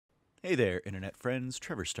Hey there, internet friends.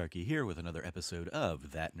 Trevor Starkey here with another episode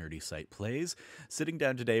of That Nerdy Site Plays. Sitting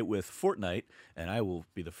down today with Fortnite, and I will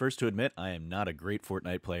be the first to admit I am not a great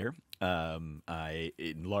Fortnite player.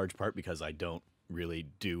 In large part because I don't really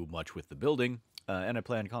do much with the building, and I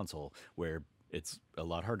play on console where it's a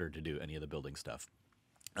lot harder to do any of the building stuff.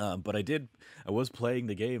 But I was playing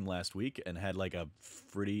the game last week and had like a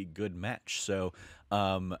pretty good match. So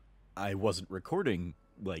I wasn't recording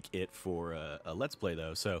like it for a let's play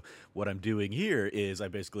though. So what I'm doing here is I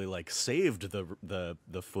basically like saved the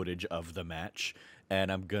footage of the match,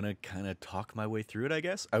 and I'm gonna kind of talk my way through it. I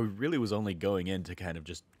guess I really was only going in to kind of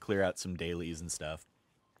just clear out some dailies and stuff.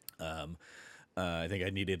 I think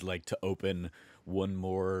I needed like to open one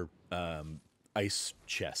more ice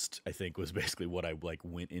chest. I think was basically what I like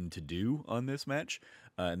went in to do on this match,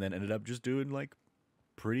 and then ended up just doing like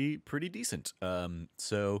pretty decent.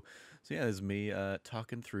 So yeah, this is me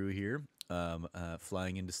talking through here,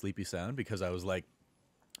 flying into Sleepy Sound because I was like,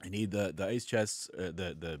 I need the ice chests,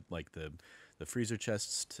 the freezer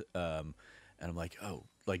chests, and I'm like, oh,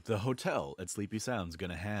 like the hotel at Sleepy Sound's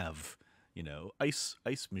gonna have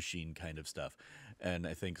ice machine kind of stuff. And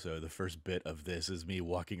I think so the first bit of this is me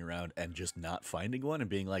walking around and just not finding one and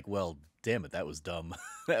being like, well, damn it, that was dumb.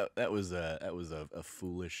 That was a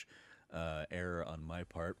foolish error on my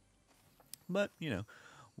part. But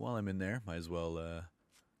while I'm in there, might as well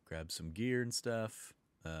grab some gear and stuff.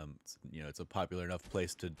 It's a popular enough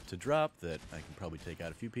place to drop that I can probably take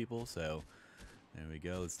out a few people. So there we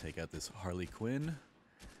go. Let's take out this Harley Quinn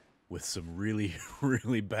with some really,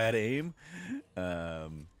 really bad aim.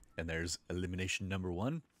 And there's elimination number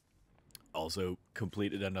 1. Also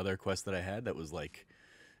completed another quest that I had that was like,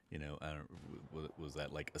 I don't, was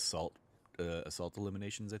that like assault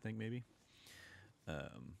eliminations, I think maybe.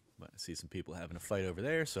 But I see some people having a fight over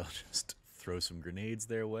there, so I'll just throw some grenades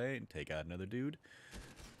their way and take out another dude.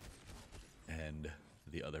 And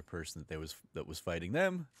the other person that was fighting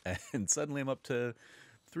them, and suddenly I'm up to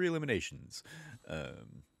 3 eliminations.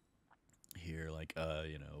 Here, like a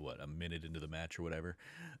minute into the match or whatever.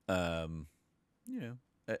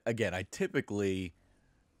 Again, I typically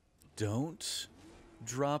don't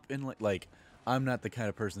drop in like I'm not the kind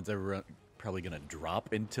of person that's ever probably gonna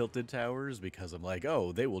drop in tilted towers because I'm like,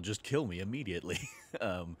 oh, they will just kill me immediately.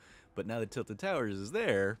 But now that tilted towers is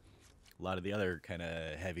there, a lot of the other kind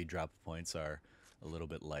of heavy drop points are a little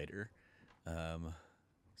bit lighter. So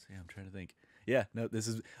yeah, I'm trying to think. Yeah, no, this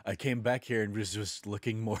is. I came back here and was just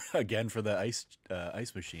looking more again for the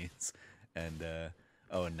ice machines, and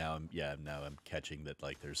and now I'm catching that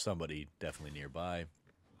like there's somebody definitely nearby,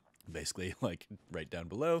 basically like right down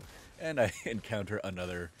below, and I encounter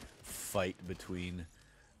another fight between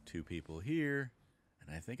 2 people here,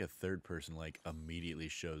 and I think a third person like immediately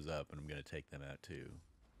shows up, and I'm gonna take them out too.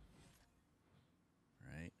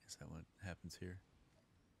 Right? Is that what happens here?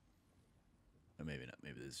 Or maybe not.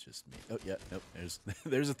 Maybe this is just me. Oh yeah, nope.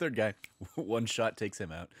 There's a third guy. One shot takes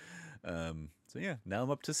him out. So yeah, now I'm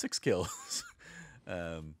up to 6 kills.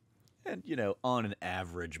 And on an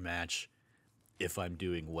average match, if I'm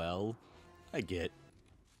doing well, I get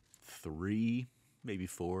 3, maybe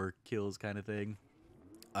 4 kills kind of thing.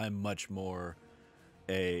 I'm much more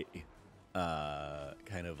a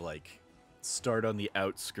kind of like start on the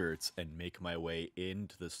outskirts and make my way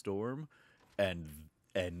into the storm, and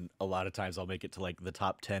a lot of times I'll make it to like the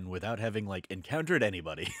top 10 without having like encountered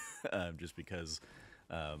anybody. Just because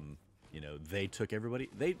they took everybody,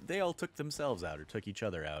 they all took themselves out or took each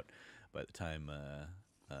other out by the time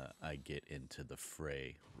I get into the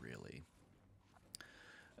fray, really.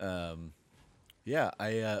 Yeah,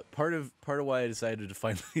 I part of why I decided to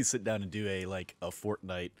finally sit down and do a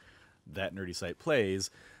Fortnite That Nerdy Site Plays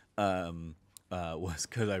was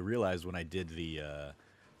because I realized when I did the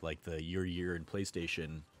your year in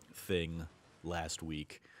PlayStation thing last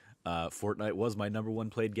week, Fortnite was my number 1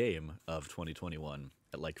 played game of 2021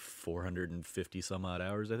 at like 450 some odd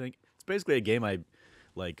hours. I think it's basically a game I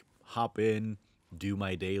like hop in, do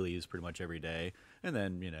my dailies pretty much every day, and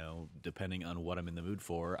then depending on what I'm in the mood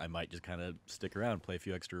for, I might just kind of stick around, play a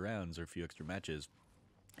few extra rounds or a few extra matches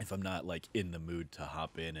if I'm not like in the mood to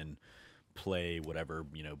hop in and play whatever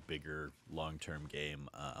bigger long-term game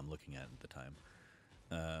I'm looking at the time.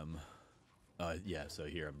 Yeah, so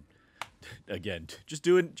here I'm again just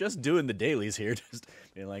doing the dailies here, just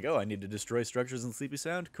being like, oh, I need to destroy structures in Sleepy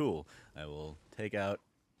Sound. Cool, I will take out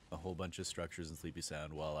a whole bunch of structures in Sleepy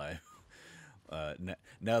Sound while I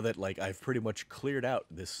now that like I've pretty much cleared out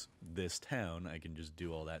this town, I can just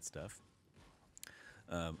do all that stuff.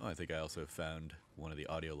 I think I also found one of the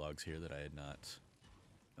audio logs here that I had not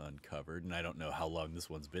uncovered, and I don't know how long this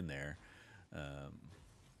one's been there.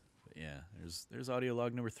 But yeah, there's audio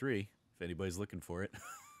log number 3 if anybody's looking for it.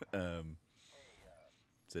 um,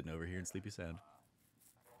 Sitting over here in Sleepy Sound.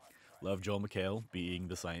 Love Joel McHale being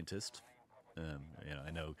the scientist.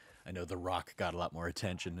 You know, I know The Rock got a lot more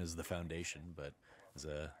attention as the Foundation, but as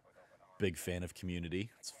a big fan of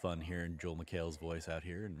Community, it's fun hearing Joel McHale's voice out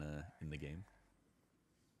here in the game.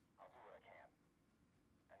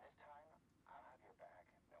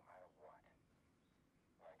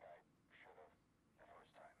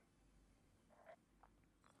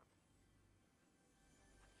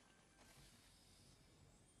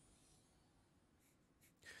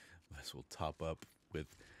 Might as well top up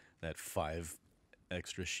with that 5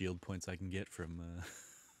 extra shield points I can get from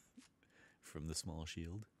from the small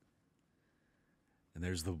shield. And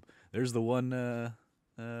there's the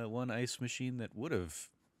one ice machine that would have,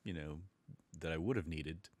 you know, that I would have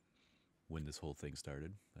needed when this whole thing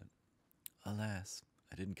started, but alas,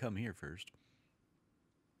 I didn't come here first.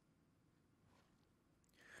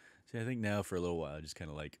 See, I think now for a little while, I just kind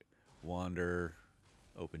of like wander,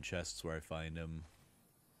 open chests where I find them,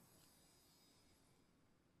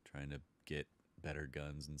 trying to get better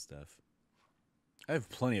guns and stuff. I have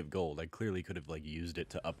plenty of gold. I clearly could have like used it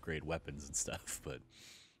to upgrade weapons and stuff, but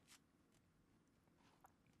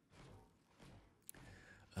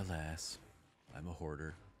alas, I'm a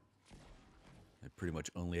hoarder. I pretty much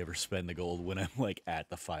only ever spend the gold when I'm like at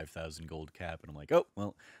the 5,000 gold cap, and I'm like, oh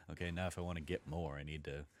well, okay. Now if I want to get more, I need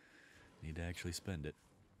to actually spend it.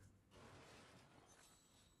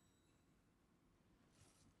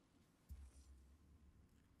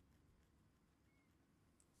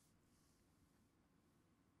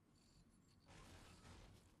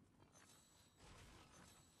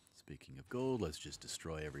 Speaking of gold, let's just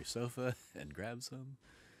destroy every sofa and grab some,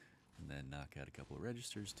 and then knock out a couple of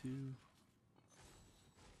registers too.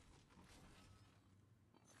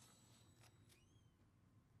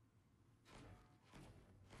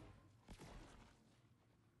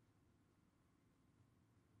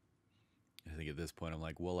 I think at this point I'm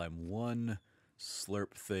like, well, I'm one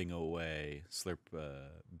slurp thing away,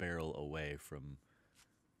 barrel away from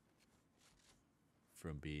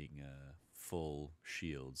being full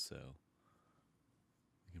shield, so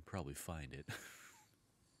I can probably find it. I'm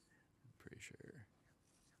pretty sure.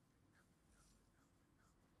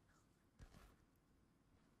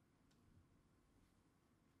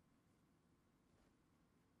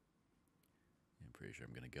 I'm pretty sure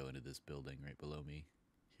I'm going to go into this building right below me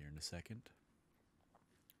here in a second,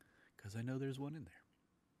 because I know there's one in there.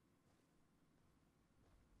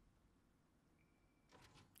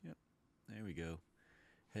 Yep, there we go.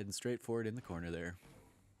 Heading straight forward in the corner there.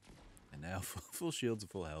 And now full shields and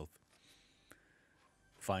full health.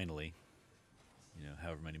 Finally. You know,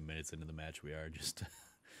 however many minutes into the match we are, just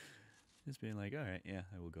being like, all right, yeah,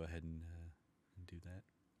 I will go ahead and do that.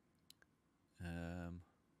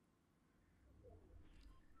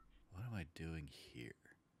 What am I doing here?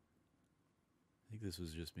 I think this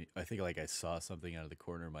was just me. I think like I saw something out of the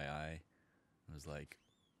corner of my eye. I was like,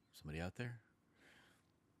 somebody out there?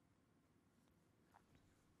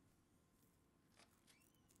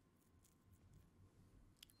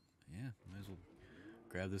 Yeah, might as well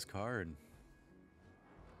grab this car and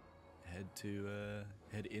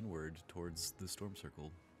head inward towards the storm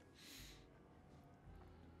circle.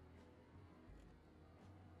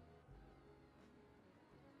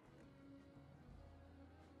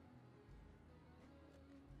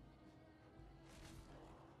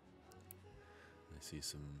 I see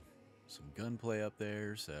some gunplay up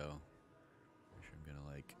there, so I'm sure I'm gonna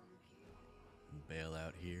like bail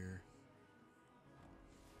out here.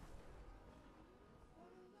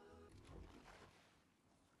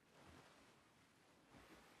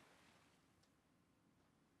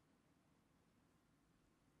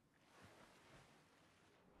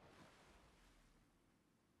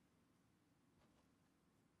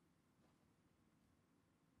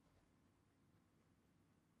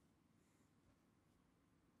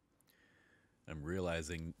 I'm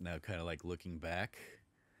realizing now, kind of like looking back,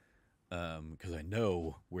 because I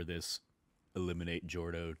know where this eliminate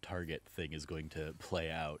Jordo target thing is going to play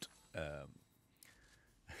out.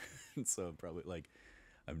 And so I'm probably like,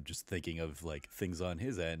 I'm just thinking of like things on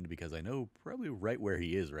his end, because I know probably right where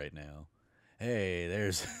he is right now. Hey,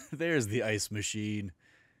 there's the ice machine.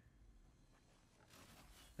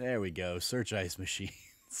 There we go. Search ice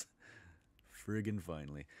machines. Friggin'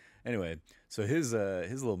 finally. Anyway, so his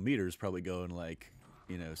little meter's probably going like,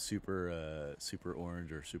 you know, super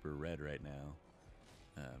orange or super red right now,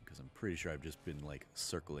 because I'm pretty sure I've just been like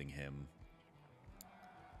circling him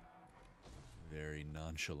very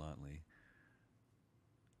nonchalantly.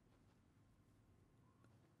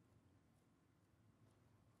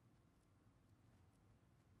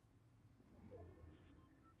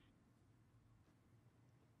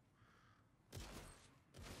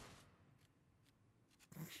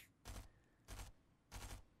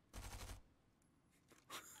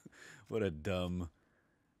 What a dumb.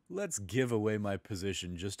 Let's give away my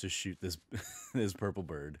position just to shoot this this purple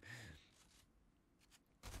bird.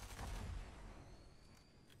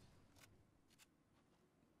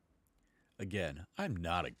 Again, I'm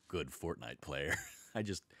not a good Fortnite player. I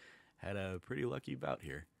just had a pretty lucky bout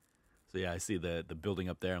here. So yeah, I see the building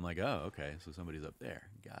up there. I'm like, oh, okay, so somebody's up there.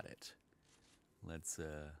 Got it. Let's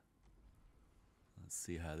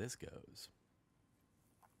see how this goes.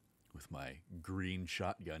 With my green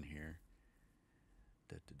shotgun here.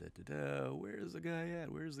 Da, da, da, da, da. Where's the guy at?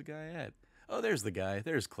 Where's the guy at? Oh, there's the guy.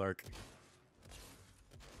 There's Clark.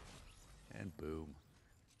 And boom.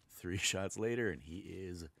 3 shots later, and he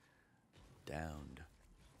is downed.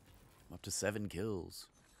 I'm up to 7 kills.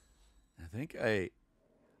 I think I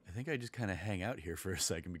just kind of hang out here for a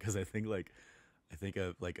second because I think a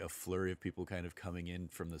flurry of people kind of coming in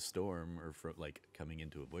from the storm or from like coming in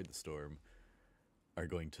to avoid the storm are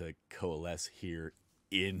going to coalesce here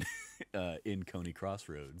in in Coney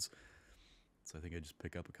Crossroads. So I think I just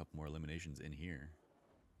pick up a couple more eliminations in here.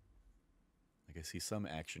 Like I see some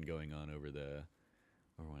action going on over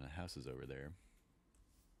one of the houses over there.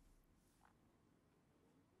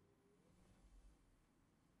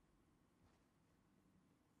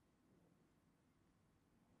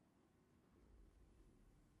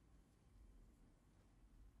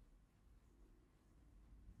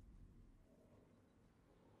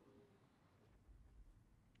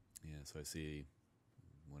 Yeah, so I see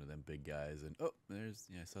one of them big guys, and oh, I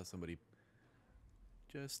saw somebody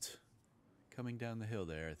just coming down the hill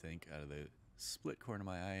there, I think, out of the split corner of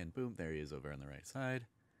my eye, and boom, there he is over on the right side.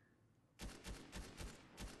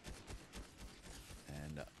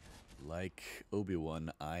 And like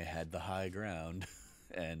Obi-Wan, I had the high ground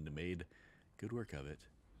and made good work of it.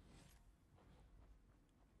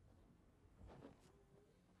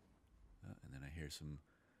 And then I hear some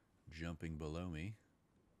jumping below me.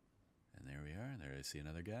 And there we are. There I see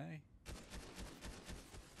another guy.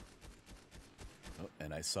 Oh,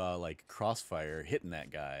 and I saw like crossfire hitting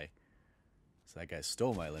that guy. So that guy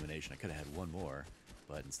stole my elimination. I could have had one more,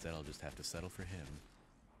 but instead I'll just have to settle for him.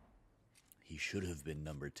 He should have been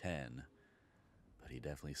number 10, but he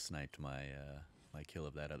definitely sniped my my kill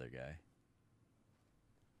of that other guy.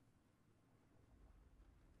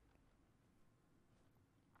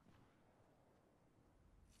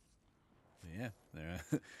 Yeah,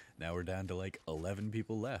 now we're down to like 11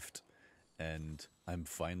 people left, and I'm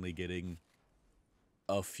finally getting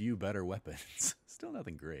a few better weapons. Still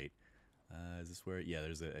nothing great. Is this where? Yeah,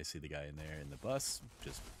 I see the guy in there in the bus.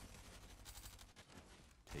 Just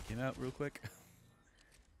take him out real quick.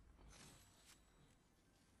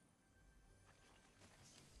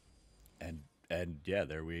 And yeah,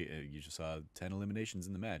 there you just saw 10 eliminations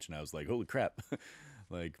in the match, and I was like, holy crap!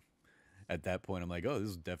 Like at that point, I'm like, oh,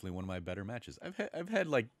 this is definitely one of my better matches. I've had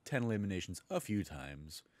like 10 eliminations a few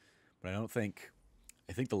times, but I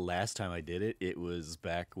think the last time I did it, it was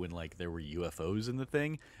back when like there were UFOs in the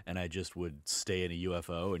thing, and I just would stay in a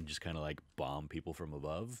UFO and just kind of like bomb people from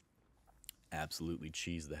above. Absolutely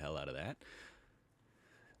cheese the hell out of that.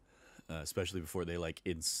 Especially before they like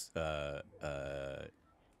instilled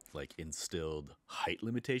height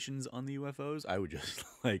limitations on the UFOs. I would just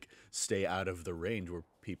like stay out of the range where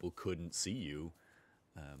people couldn't see you.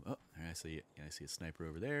 Oh, I see a sniper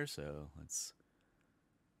over there, so let's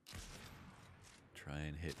try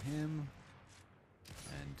and hit him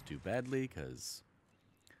and do badly because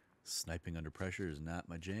sniping under pressure is not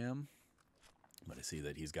my jam. But I see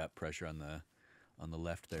that he's got pressure on the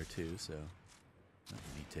left there too, so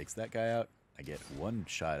he takes that guy out. I get one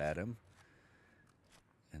shot at him.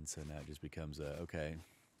 And so now it just becomes okay,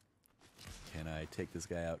 can I take this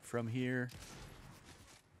guy out from here?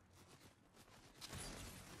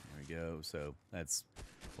 There we go. So that's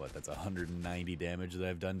 190 damage that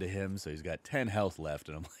I've done to him. So he's got 10 health left,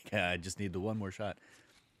 and I'm like, I just need the one more shot.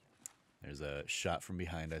 There's a shot from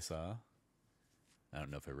behind I saw. I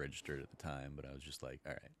don't know if I registered at the time, but I was just like,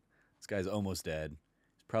 all right, this guy's almost dead.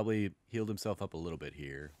 He's probably healed himself up a little bit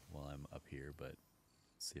here while I'm up here, but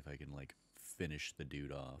let's see if I can like finish the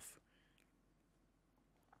dude off.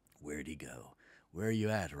 Where'd he go? Where are you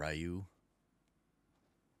at, Ryu?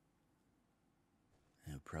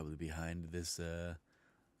 Probably behind this little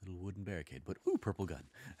wooden barricade. But ooh, purple gun.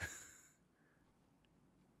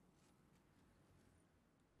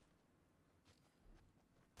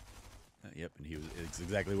 Yep, and it's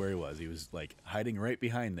exactly where he was. He was like hiding right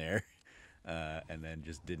behind there, and then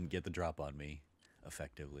just didn't get the drop on me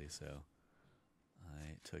effectively. So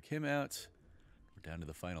I took him out. We're down to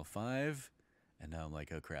the final 5, and now I'm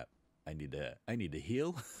like, oh crap, I need to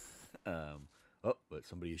heal. Oh, but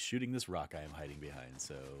somebody is shooting this rock I am hiding behind.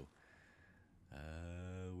 So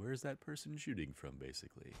where's that person shooting from,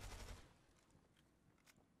 basically? I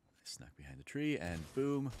snuck behind the tree, and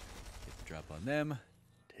boom, get the drop on them,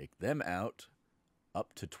 take them out,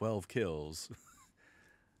 up to 12 kills.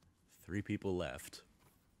 3 people left.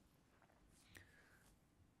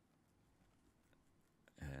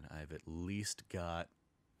 And I've at least got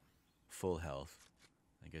full health.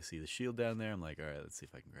 I think I see the shield down there. I'm like, all right, let's see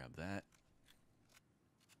if I can grab that.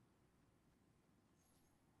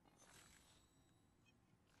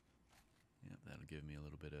 Yep, that'll give me a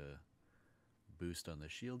little bit of boost on the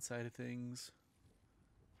shield side of things.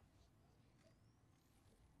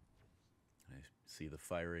 I see the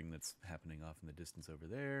firing that's happening off in the distance over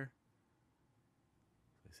there.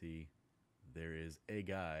 I see there is a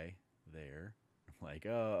guy there. I'm like,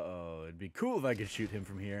 oh, it'd be cool if I could shoot him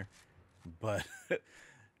from here. But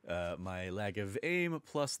my lack of aim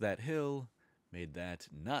plus that hill made that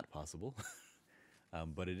not possible.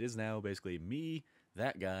 But it is now basically me,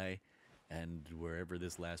 that guy, and wherever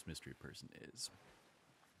this last mystery person is.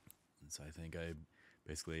 And so I think I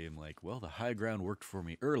basically am like, well, the high ground worked for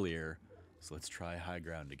me earlier, so let's try high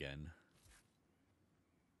ground again.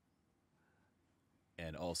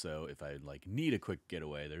 And also, if I like need a quick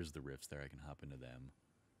getaway, there's the rifts there. I can hop into them.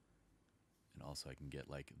 And also I can get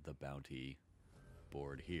like the bounty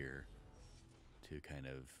board here to kind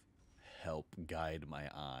of help guide my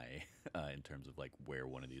eye in terms of like where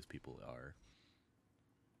one of these people are.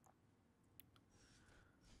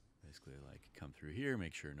 Basically like come through here,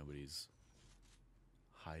 make sure nobody's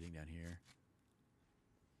hiding down here.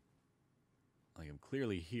 Like I'm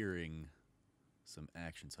clearly hearing some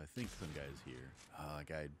action, so I think some guy's here. Oh, that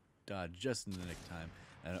guy dodged just in the nick of time.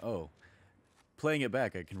 And oh, playing it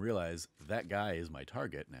back, I can realize that guy is my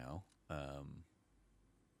target now.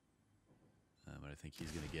 But I think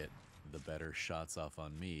he's going to get the better shots off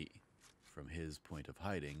on me from his point of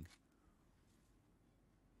hiding.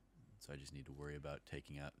 So I just need to worry about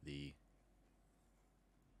taking out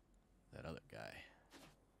that other guy.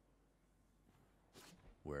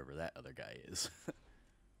 Wherever that other guy is.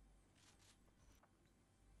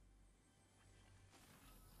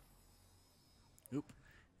 Oop.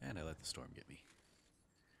 And I let the storm get me.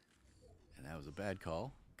 And that was a bad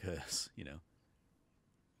call, because, you know,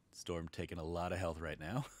 storm taking a lot of health right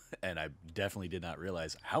now. And I definitely did not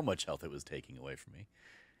realize how much health it was taking away from me.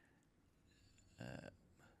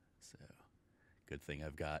 So, good thing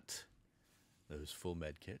I've got those full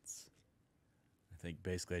med kits. I think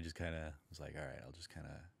basically I just kind of was like, all right, I'll just kind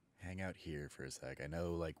of hang out here for a sec. I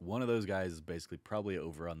know, like, one of those guys is basically probably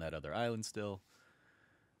over on that other island still.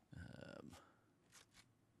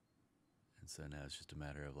 And so now it's just a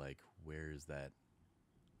matter of, like, where's that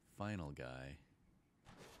final guy?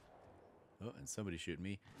 Oh, and somebody's shooting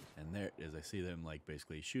me. And there, as I see them, like,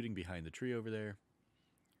 basically shooting behind the tree over there.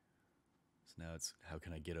 So now it's, how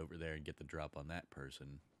can I get over there and get the drop on that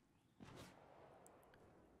person?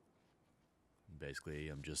 Basically,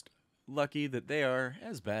 I'm just lucky that they are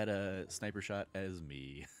as bad a sniper shot as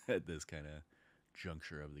me at this kind of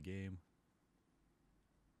juncture of the game.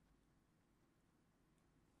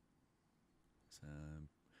 So I'm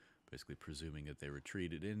basically presuming that they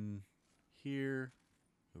retreated in here,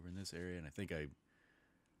 over in this area, and I think I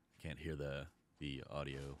can't hear the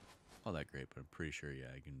audio all that great, but I'm pretty sure, yeah,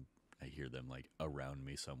 I hear them like around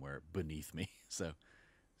me somewhere beneath me. So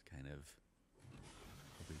it's kind of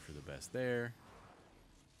hoping for the best there.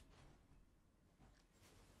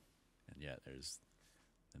 And yeah, there's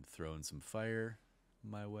them throwing some fire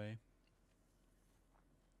my way.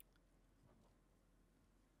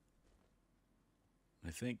 I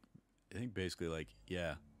think basically, like,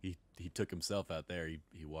 yeah, he took himself out there.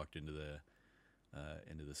 He walked into the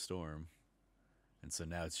storm, and so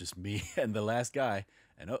now it's just me and the last guy.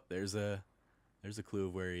 And oh, there's a clue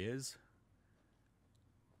of where he is.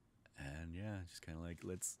 And yeah, just kind of like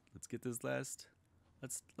let's get this last.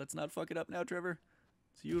 Let's not fuck it up now, Trevor.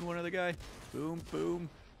 It's you and one other guy. Boom, boom.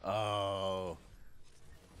 Oh,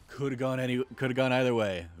 could have gone either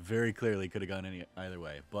way. Very clearly could have gone either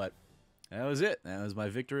way, but. That was it. That was my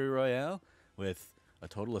victory royale with a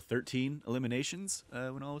total of 13 eliminations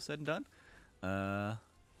when all was said and done.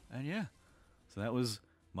 And yeah, so that was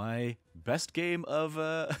my best game of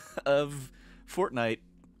of Fortnite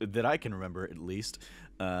that I can remember, at least.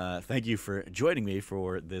 Thank you for joining me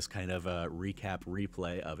for this kind of recap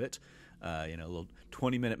replay of it. You know, a little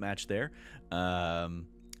 20-minute match there. Yeah,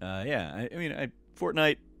 I mean,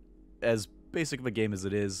 Fortnite, as basic of a game as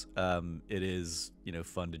it is, you know,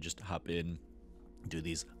 fun to just hop in, do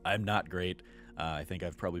these. I'm not great. I think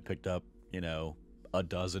I've probably picked up, you know, a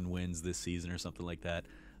dozen wins this season or something like that,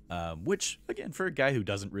 which again, for a guy who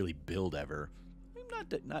doesn't really build ever,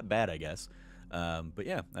 not bad, I guess. But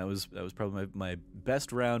yeah, that was probably my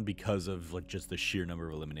best round because of like just the sheer number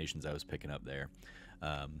of eliminations I was picking up there.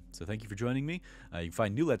 So thank you for joining me. You can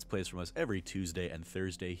find new Let's Plays from us every Tuesday and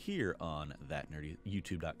Thursday here on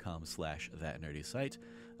youtube.com/thatnerdysite.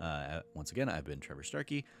 Once again, I've been Trevor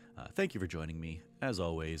Starkey. Thank you for joining me. As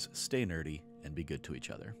always, stay nerdy and be good to each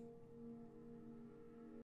other.